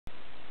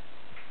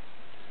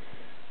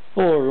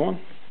Hello everyone,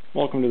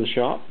 welcome to the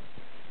shop.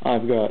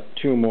 I've got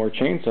two more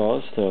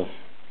chainsaws to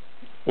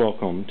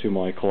welcome to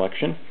my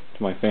collection,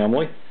 to my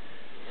family.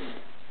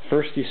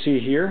 First you see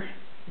here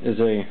is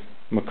a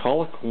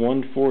McCulloch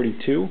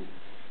 142.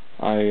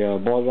 I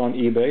bought it on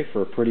eBay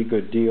for a pretty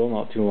good deal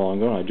not too long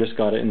ago, and I just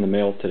got it in the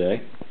mail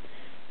today.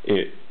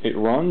 It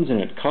runs and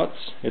it cuts.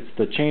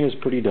 The chain is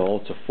pretty dull.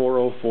 It's a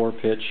 404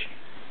 pitch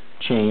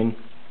chain.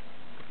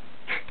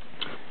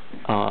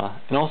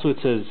 And also it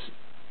says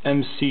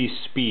MC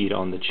speed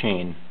on the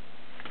chain,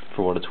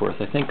 for what it's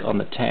worth. I think on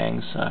the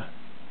tangs.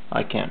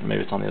 I can't,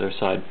 maybe it's on the other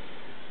side.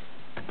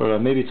 But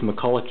maybe it's a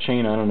McCulloch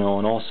chain, I don't know.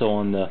 And also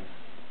on the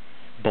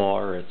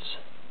bar it's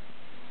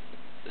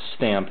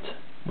stamped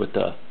with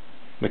the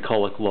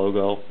McCulloch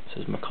logo. It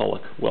says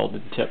McCulloch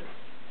welded tip.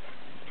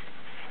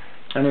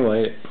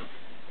 Anyway,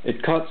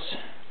 it cuts,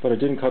 but it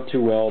didn't cut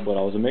too well, but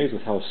I was amazed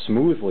with how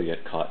smoothly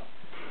it cut,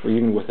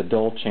 even with a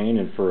dull chain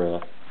and for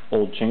a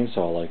old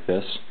chainsaw like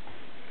this.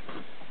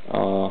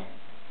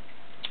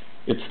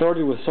 It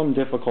started with some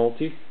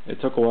difficulty.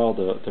 It took a while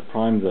to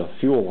prime the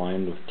fuel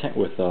line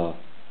with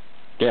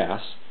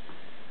gas.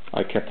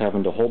 I kept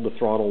having to hold the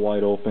throttle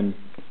wide open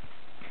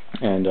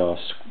and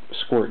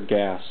squirt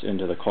gas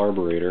into the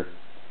carburetor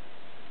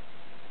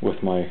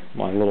with my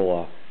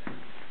little,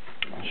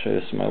 I'll show you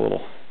this, my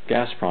little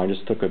gas prime. I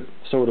just took a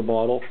soda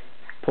bottle,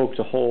 poked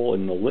a hole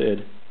in the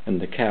lid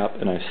and the cap,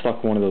 and I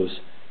stuck one of those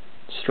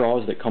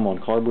straws that come on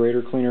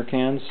carburetor cleaner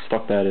cans,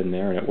 stuck that in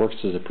there, and it works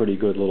as a pretty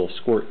good little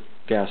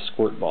gas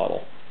squirt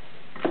bottle.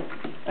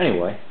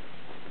 Anyway,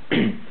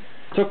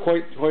 took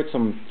quite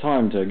some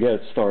time to get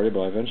it started,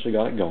 but I eventually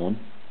got it going.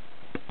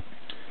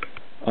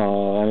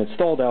 And it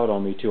stalled out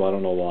on me too. I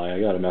don't know why. I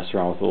got to mess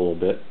around with it a little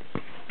bit.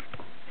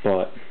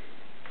 But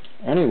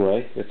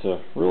anyway, it's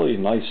a really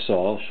nice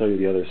saw. I'll show you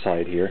the other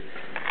side here.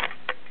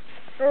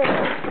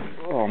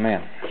 Oh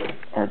man,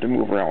 hard to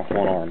move around with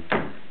one arm.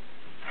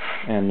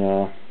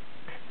 And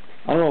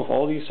I don't know if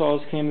all these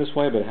saws came this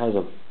way, but it has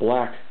a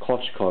black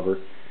clutch cover,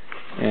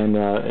 and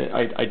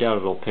I doubt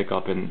it'll pick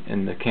up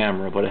in the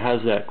camera, but it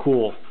has that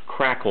cool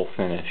crackle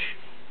finish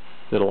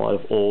that a lot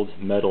of old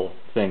metal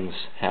things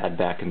had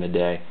back in the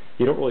day.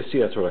 You don't really see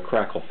that sort of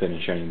crackle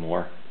finish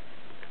anymore.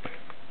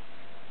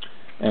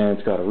 And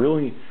it's got a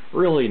really,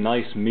 really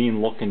nice,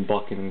 mean-looking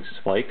bucking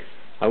spike.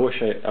 I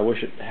wish it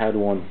had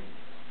one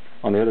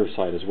on the other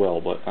side as well,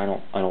 but I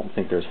don't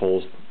think there's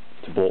holes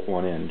to bolt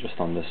one in just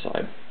on this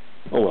side.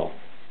 Oh well.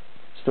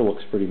 Still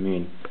looks pretty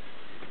mean.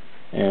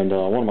 And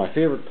one of my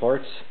favorite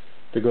parts,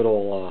 the good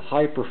old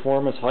high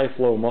performance, high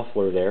flow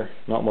muffler there.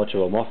 Not much of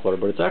a muffler,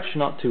 but it's actually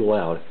not too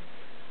loud,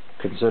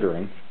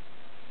 considering.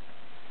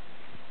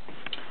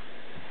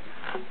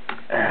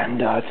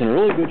 And it's in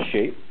really good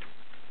shape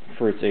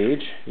for its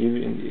age. You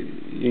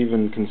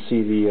even can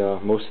see the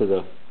most of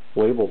the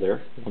label there,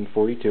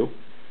 142.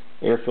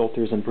 Air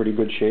filter's in pretty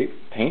good shape.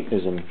 Paint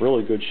is in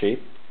really good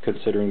shape,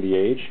 considering the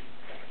age.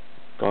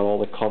 Got all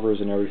the covers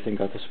and everything,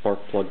 got the spark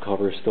plug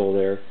cover still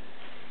there.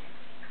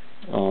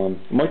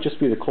 It might just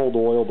be the cold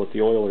oil, but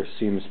the oiler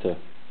seems to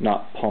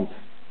not pump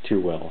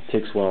too well. It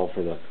takes a while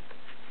for the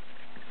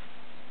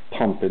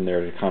pump in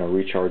there to kind of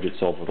recharge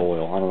itself with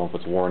oil. I don't know if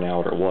it's worn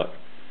out or what.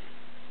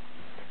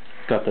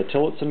 Got the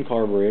Tillotson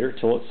carburetor,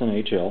 Tillotson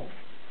HL.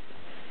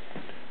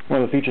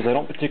 One of the features I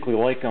don't particularly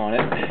like on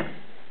it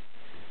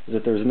is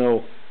that there's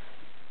no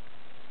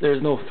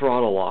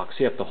throttle lock, so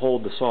you have to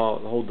hold the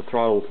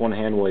throttle with one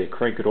hand while you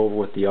crank it over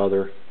with the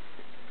other.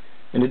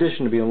 In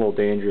addition to being a little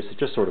dangerous, it's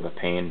just sort of a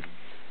pain.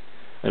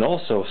 And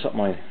also, something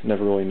I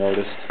never really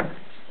noticed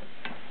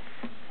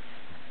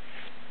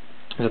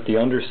is that the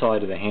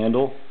underside of the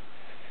handle,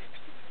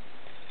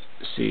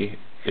 see,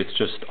 it's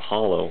just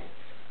hollow,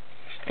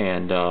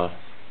 and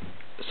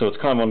so it's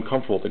kind of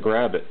uncomfortable to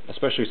grab it,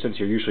 especially since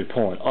you're usually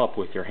pulling up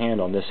with your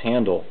hand on this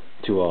handle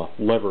to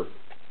lever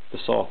the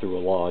saw through a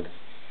log.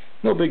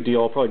 No big deal.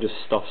 I'll probably just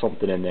stuff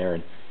something in there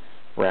and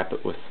wrap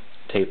it with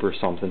tape or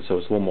something so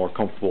it's a little more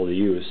comfortable to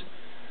use.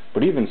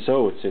 But even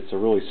so, it's a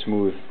really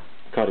smooth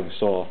cutting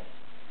saw.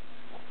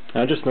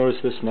 And I just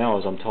noticed this now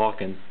as I'm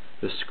talking.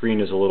 The screen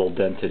is a little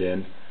dented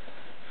in.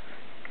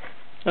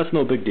 That's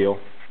no big deal.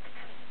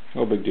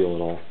 No big deal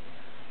at all.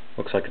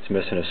 Looks like it's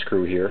missing a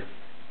screw here.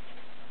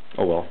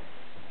 Oh well.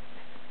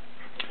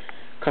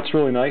 Cuts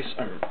really nice.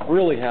 I'm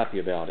really happy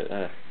about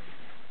it.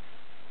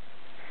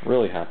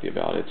 Really happy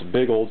about it. It's a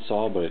big old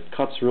saw, but it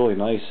cuts really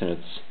nice, and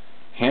its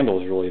handle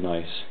is really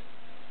nice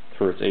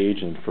for its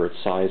age and for its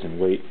size and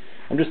weight.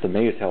 I'm just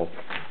amazed how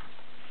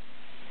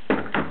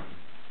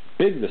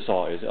big the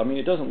saw is. I mean,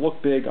 it doesn't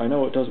look big. I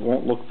know it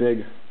won't look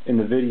big in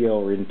the video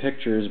or in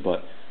pictures,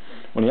 but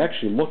when you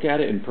actually look at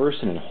it in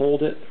person and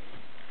hold it,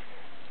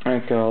 I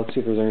think, let's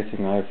see if there's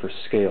anything I have for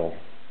scale.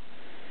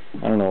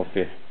 I don't know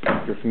if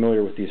you're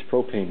familiar with these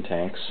propane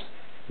tanks,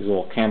 these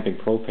little camping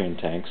propane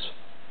tanks,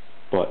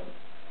 but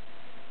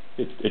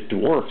it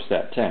dwarfs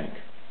that tank.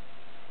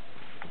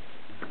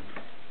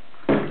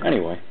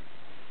 Anyway,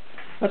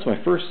 that's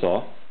my first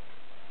saw.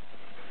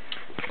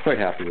 Quite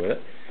happy with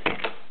it.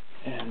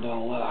 And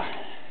I'll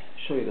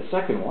show you the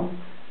second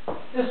one.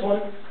 This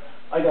one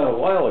I got a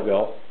while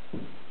ago.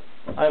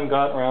 I haven't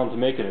gotten around to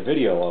making a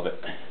video of it.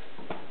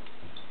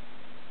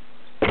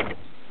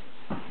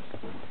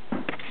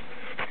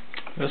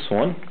 This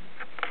one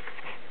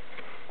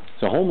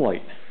is a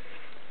Homelite.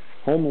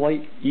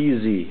 Homelite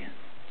Easy.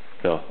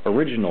 The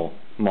original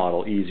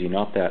model Easy,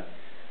 not that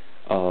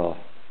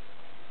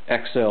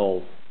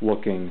XL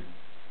looking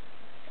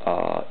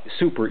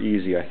Super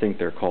Easy, I think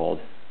they're called.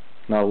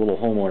 Not a little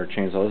homeowner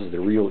chainsaw, this is the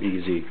real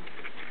Easy.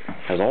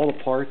 Has all the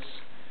parts,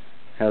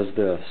 has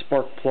the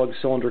spark plug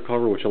cylinder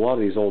cover, which a lot of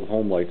these old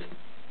Homelites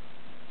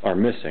are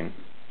missing.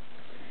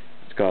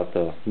 It's got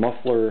the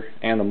muffler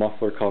and the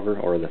muffler cover,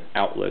 or the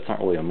outlet. It's not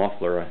really a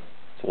muffler,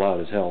 it's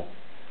loud as hell.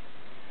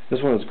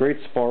 This one has great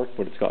spark,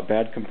 but it's got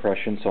bad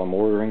compression, so I'm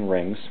ordering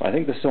rings. I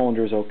think the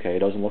cylinder is okay, it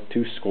doesn't look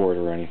too scored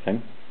or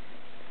anything.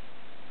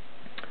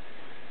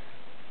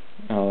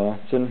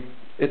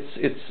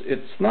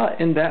 It's not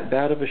in that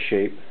bad of a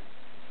shape.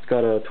 It's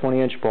got a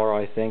 20-inch bar,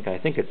 I think. I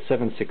think it's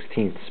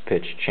 7/16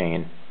 pitch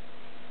chain,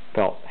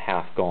 about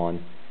half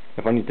gone.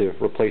 If I need to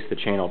replace the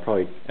chain, I'll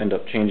probably end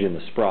up changing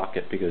the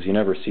sprocket because you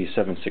never see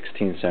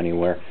 7/16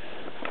 anywhere.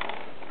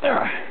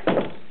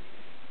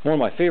 One of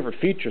my favorite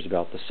features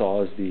about the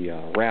saw is the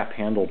wrap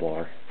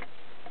handlebar.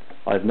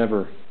 I've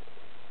never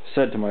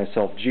said to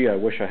myself, gee, I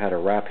wish I had a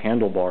wrap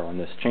handlebar on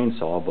this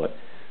chainsaw, but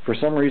for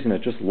some reason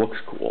it just looks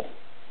cool.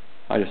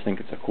 I just think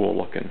it's a cool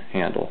looking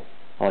handle.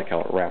 I like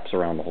how it wraps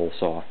around the whole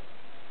saw.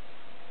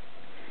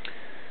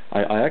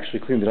 I actually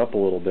cleaned it up a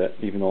little bit,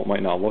 even though it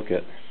might not look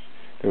it.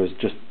 There was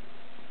just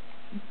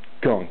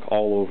gunk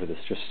all over this,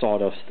 just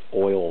sawdust,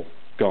 oil,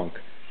 gunk.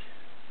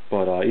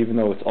 But even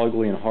though it's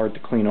ugly and hard to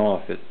clean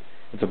off,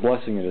 it's a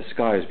blessing in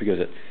disguise because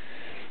it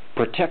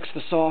protects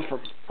the saw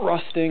from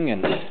rusting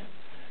and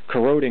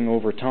corroding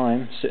over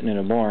time, sitting in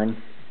a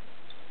barn.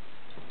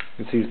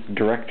 You can see the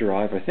direct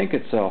drive. I think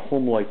it's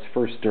Homelite's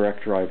first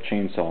direct drive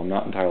chainsaw. I'm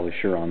not entirely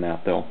sure on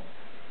that though.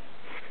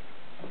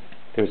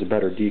 There's a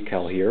better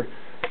decal here.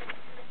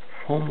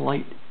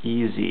 Homelite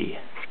Easy.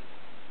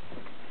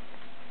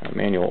 A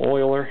manual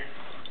oiler.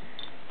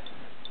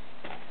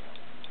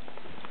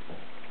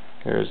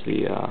 There's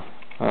the,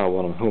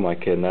 who am I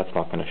kidding? That's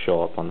not going to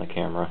show up on the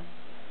camera.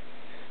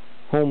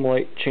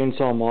 Homelite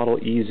chainsaw model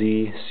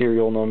Easy,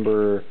 serial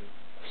number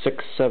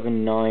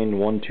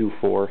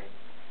 679124.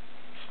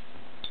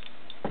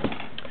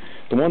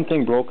 The one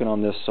thing broken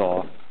on this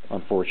saw,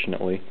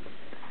 unfortunately,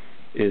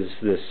 is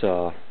this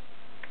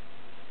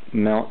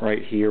mount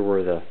right here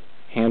where the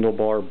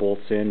handlebar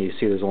bolts in. You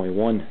see there's only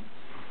one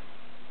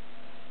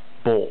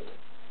bolt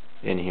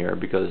in here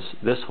because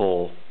this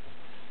hole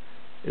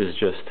is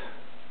just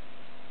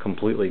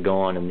completely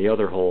gone and the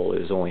other hole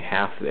is only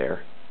half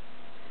there.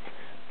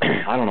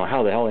 I don't know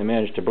how the hell they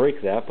managed to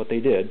break that, but they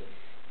did.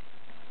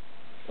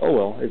 Oh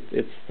well,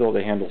 it's still,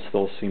 the handle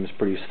still seems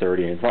pretty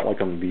sturdy. It's not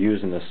like I'm going to be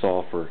using this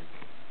saw for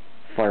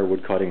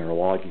firewood cutting or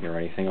logging or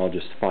anything. I'll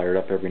just fire it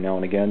up every now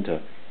and again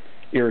to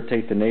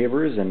irritate the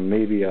neighbors and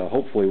maybe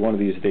hopefully one of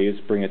these days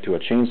bring it to a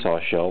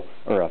chainsaw show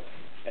or a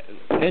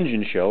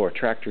engine show or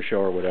tractor show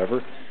or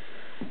whatever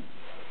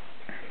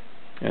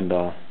and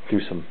do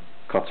some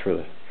cuts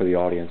for the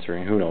audience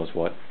or who knows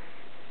what.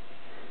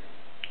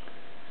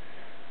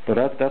 But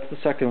that's the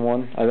second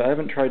one. I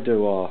haven't tried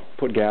to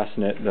put gas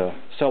in it. The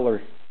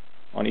seller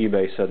on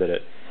eBay said that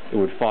it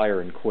would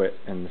fire and quit,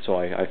 and so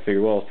I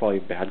figured, well, it's probably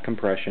bad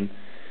compression.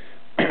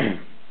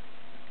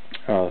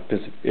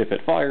 Because if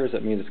it fires,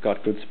 that means it's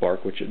got good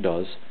spark, which it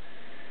does.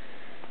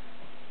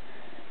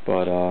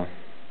 But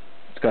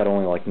it's got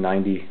only like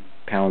 90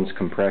 pounds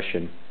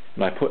compression,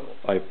 and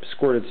I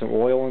squirted some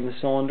oil in the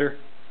cylinder,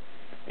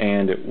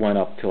 and it went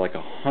up to like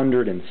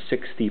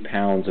 160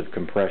 pounds of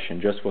compression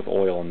just with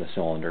oil in the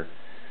cylinder.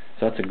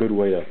 So that's a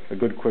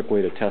good quick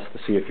way to test to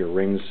see if your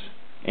rings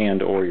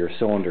and or your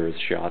cylinder is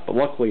shot. But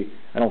luckily,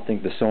 I don't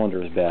think the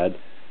cylinder is bad.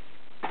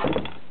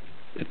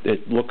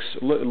 It looks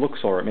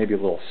alright, maybe a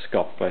little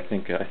scuffed, but I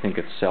think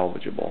it's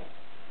salvageable.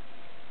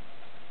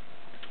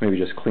 Maybe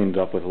just cleaned it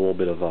up with a little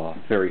bit of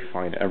very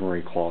fine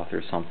emery cloth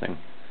or something,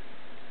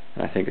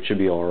 and I think it should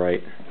be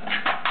alright.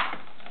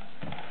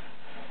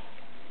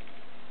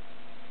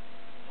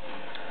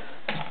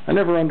 I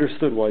never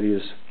understood why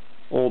these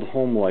old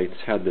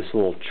Homelites had this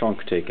little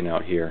chunk taken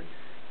out here,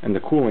 and the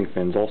cooling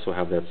fins also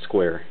have that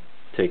square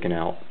taken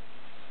out.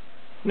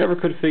 Never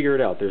could figure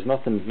it out. There's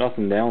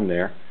nothing down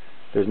there.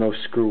 There's no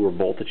screw or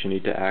bolt that you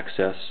need to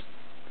access.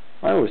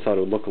 I always thought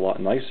it would look a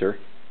lot nicer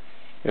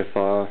if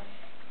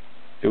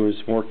it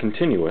was more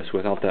continuous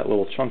without that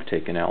little chunk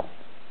taken out.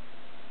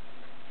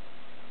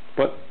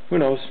 But who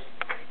knows?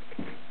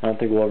 I don't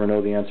think we'll ever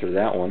know the answer to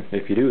that one.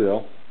 If you do,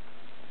 though,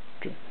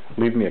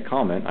 leave me a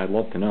comment. I'd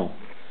love to know.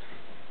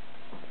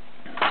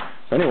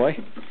 Anyway,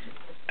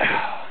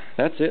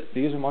 that's it.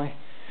 These are my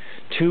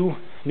two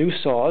new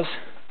saws.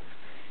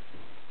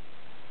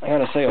 I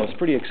gotta say, I was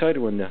pretty excited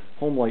when the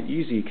Homelite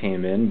Easy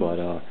came in, but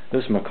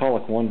this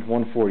McCulloch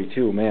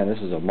 142, man, this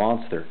is a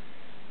monster.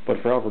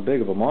 But for however big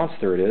of a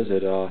monster it is,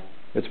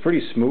 it's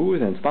pretty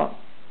smooth and it's not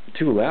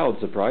too loud,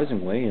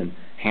 surprisingly, and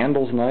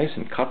handles nice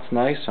and cuts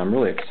nice. I'm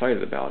really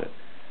excited about it.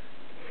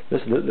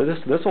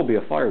 This will be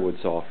a firewood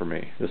saw for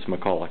me, this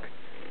McCulloch,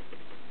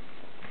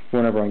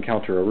 whenever I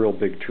encounter a real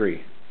big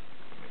tree.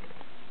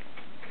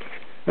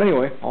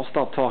 Anyway, I'll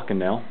stop talking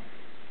now.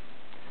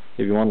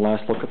 Give you one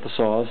last look at the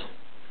saws.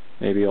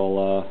 Maybe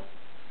I'll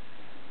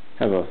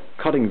have a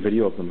cutting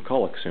video of the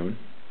McCulloch soon.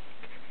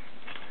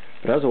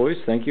 But as always,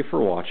 thank you for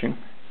watching,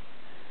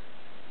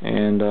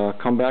 and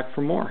come back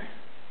for more.